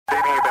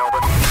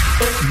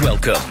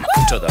Welcome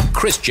to the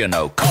Christian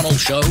O'Connell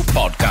Show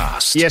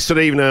podcast.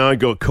 Yesterday evening I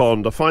got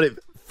conned. I find it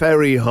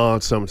very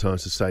hard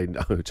sometimes to say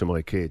no to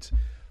my kids.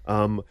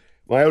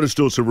 My eldest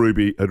daughter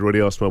Ruby had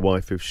already asked my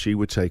wife if she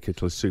would take her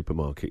to the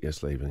supermarket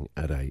yesterday evening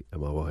at 8,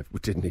 and my wife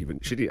didn't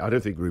even. I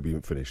don't think Ruby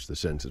even finished the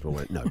sentence. I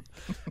went no,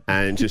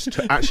 and just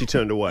actually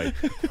turned away.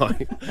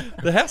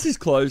 The house is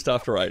closed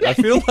after 8. I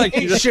feel like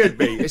it should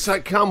be. It's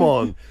like, come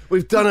on,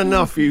 we've done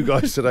enough for you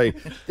guys today.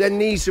 There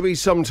needs to be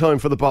some time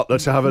for the butler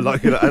to have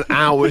an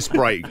hour's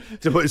break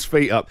to put his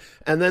feet up,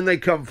 and then they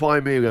come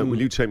find me and go, "Will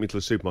you take me to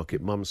the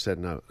supermarket?" Mum said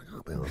no.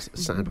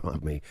 Sad part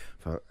of me.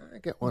 I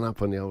get one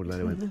up on the old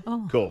lady.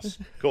 Of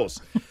course.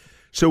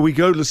 So we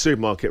go to the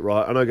supermarket,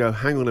 right? And I go,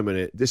 hang on a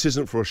minute. This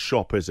isn't for a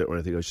shop, is it? Or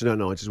anything. She said,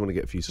 no, I just want to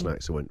get a few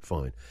snacks. I went,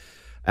 fine.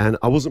 And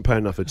I wasn't paying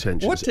enough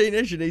attention. What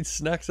teenager needs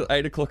snacks at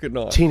 8 o'clock at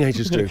night?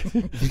 Teenagers do.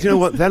 You know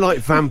what? They're like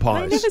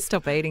vampires. They never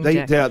stop eating,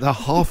 they're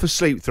half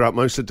asleep throughout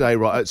most of the day,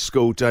 right, at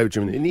school,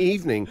 daydreaming. In the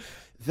evening,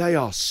 they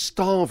are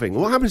starving.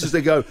 What happens is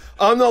they go,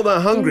 I'm not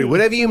that hungry.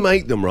 Whatever you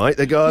make them, right?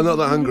 They go, I'm not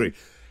that hungry.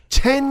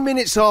 10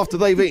 minutes after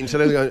they've eaten, so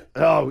they go,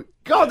 oh,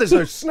 God, there's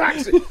no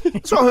snacks.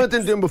 That's what I heard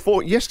them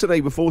doing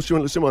yesterday before she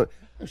went to the cinema.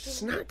 There's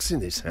snacks in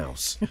this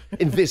house.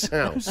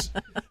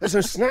 There's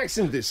no snacks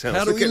in this house.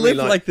 How do we live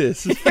like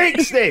this?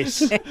 Fix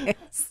this.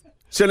 Yes.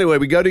 So anyway,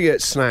 we go to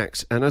get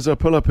snacks, and as I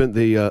pull up in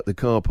the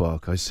car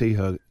park, I see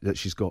her that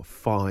she's got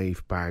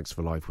 5 bags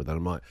for life with her.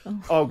 I'm like,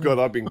 oh God,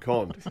 I've been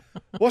conned.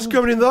 What's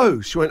going in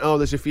those? She went, oh,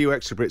 there's a few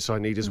extra bits I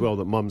need as well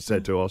that Mum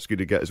said to ask you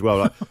to get as well.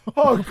 Like,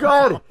 oh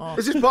God,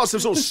 is this part of some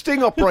sort of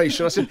sting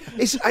operation? I said,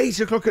 it's 8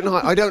 o'clock at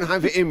night. I don't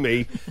have it in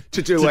me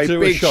to do a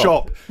big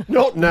shop.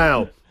 Not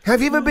now. Have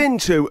you ever been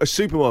to a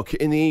supermarket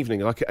in the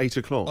evening, like at 8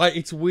 o'clock?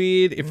 It's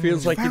weird. It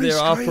feels like you're there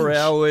after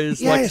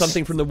hours, like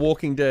something from The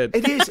Walking Dead.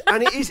 It is,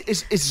 and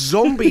it's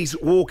zombies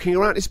walking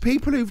around. It's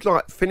people who've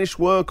like finished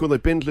work or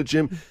they've been to the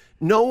gym.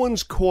 No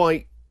one's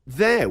quite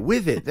there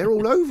with it. They're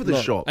all over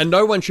the shop. And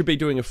no one should be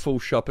doing a full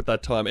shop at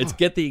that time. It's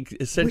get the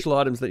essential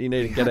items that you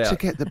need and get out. To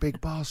get the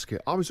big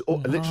basket. I was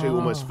literally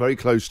almost very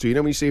close to,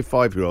 when you see a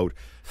 5-year-old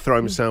throw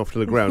himself to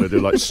the ground and do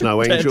like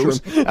snow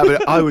angels?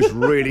 I was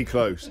really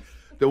close.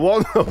 The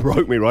one that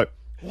broke me, right,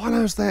 while I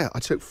was there, I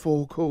took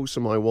 4 calls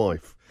from my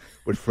wife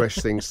with fresh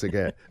things to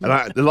get.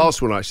 And the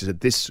last one, I actually said,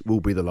 this will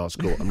be the last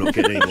call. I'm not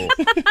getting any more.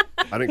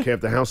 I don't care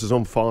if the house is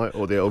on fire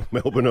or the old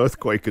Melbourne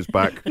earthquake is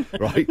back,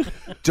 right?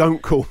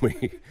 Don't call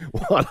me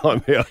while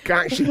I'm here. I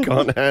actually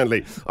can't handle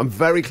it. I'm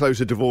very close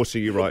to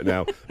divorcing you right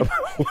now.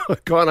 I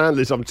can't handle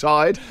this. I'm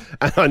tired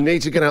and I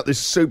need to get out this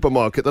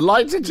supermarket. The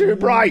lights are too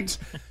bright.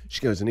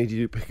 She goes, I need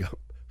you to pick up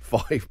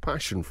 5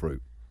 passion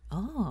fruit.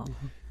 Oh.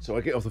 So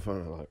I get off the phone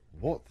and I'm like,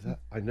 what?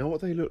 I know what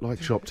they look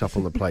like chopped up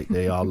on the plate.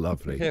 They are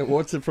lovely. Yeah,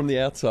 what's it from the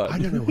outside? I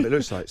don't know what it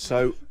looks like.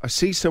 So I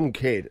see some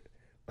kid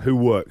who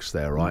works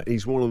there, right?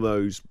 He's one of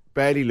those,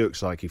 barely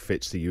looks like he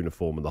fits the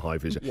uniform and the high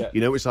vis. Yeah.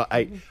 It's like,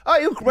 hey,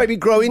 you'll maybe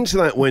grow into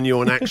that when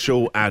you're an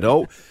actual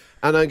adult.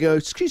 And I go,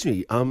 excuse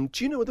me,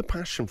 do you know what the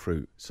passion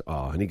fruits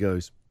are? And he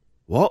goes,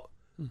 what?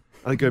 And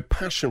I go,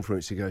 passion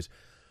fruits. He goes,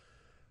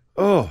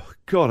 oh,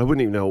 God, I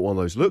wouldn't even know what one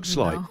of those looks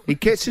like. He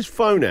gets his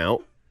phone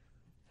out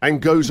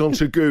and goes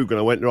onto Google.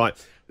 I went, right,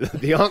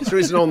 the answer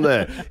isn't on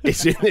there.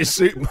 It's in this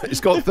soup.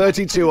 It's got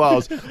 32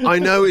 hours. I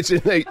know it's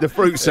in the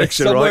fruit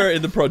section, somewhere right?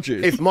 in the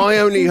produce. If my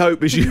only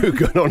hope is you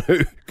got on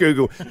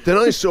Google, then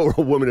I saw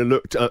a woman who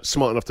looked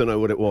smart enough to know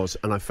what it was,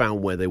 and I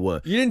found where they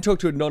were. You didn't talk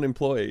to a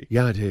non-employee.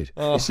 Yeah, I did.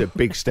 It's a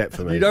big step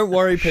for me. You don't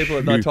worry people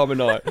at that time of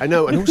night. I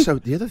know, and also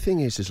the other thing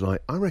is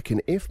like, I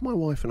reckon if my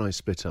wife and I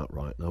split up,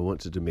 right, and I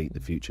wanted to meet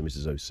the future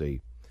Mrs.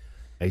 O.C.,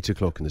 8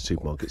 o'clock in the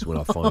supermarket's when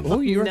I find her. Oh,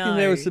 you reckon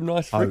there was some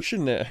nice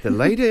friction there? The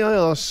lady I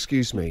asked,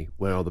 excuse me,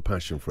 where are the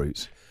passion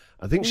fruits?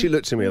 I think she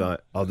looked at me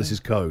like, oh, this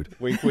is code.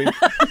 Wink, wink.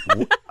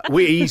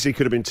 We easily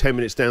could have been 10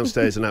 minutes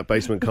downstairs in that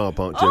basement car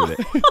park doing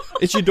it.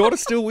 Is your daughter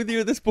still with you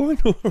at this point?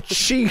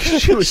 She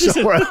was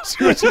somewhere else.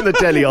 She was in the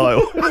deli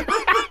aisle.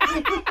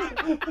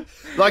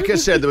 Like I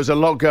said, there was a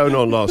lot going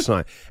on last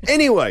night.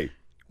 Anyway,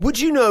 would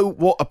you know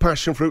what a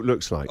passion fruit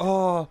looks like?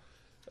 Oh,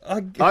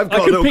 I've got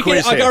a little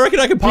quiz here. I reckon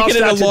I can pick it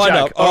in a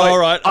lineup. All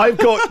right. I've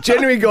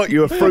genuinely got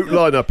you a fruit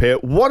lineup here.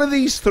 One of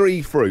these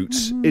 3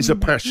 fruits is a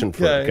passion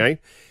fruit, okay?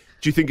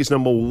 Do you think it's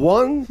number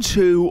 1,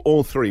 2,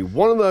 or 3?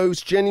 One of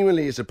those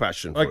genuinely is a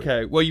passion fruit.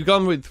 Okay, well, you've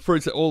gone with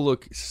fruits that all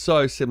look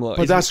so similar.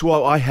 But that's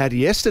what I had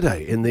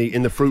yesterday in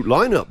the fruit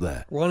lineup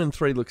there. 1 and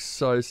 3 look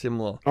so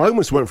similar. I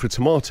almost went for a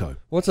tomato.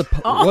 What's a...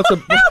 I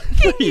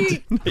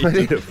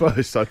did at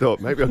first. I thought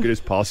maybe I could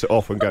just pass it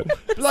off and go,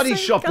 bloody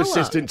shop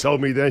assistant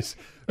told me this.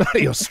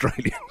 Bloody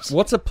Australians.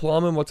 What's a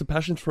plum and what's a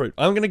passion fruit?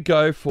 I'm going to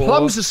go for...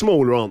 Plums are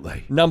smaller, aren't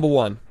they? Number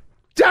 1.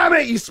 Damn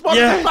it, you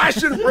spotted the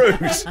passion fruit.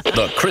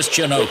 The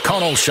Christian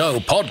O'Connell Show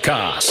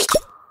podcast.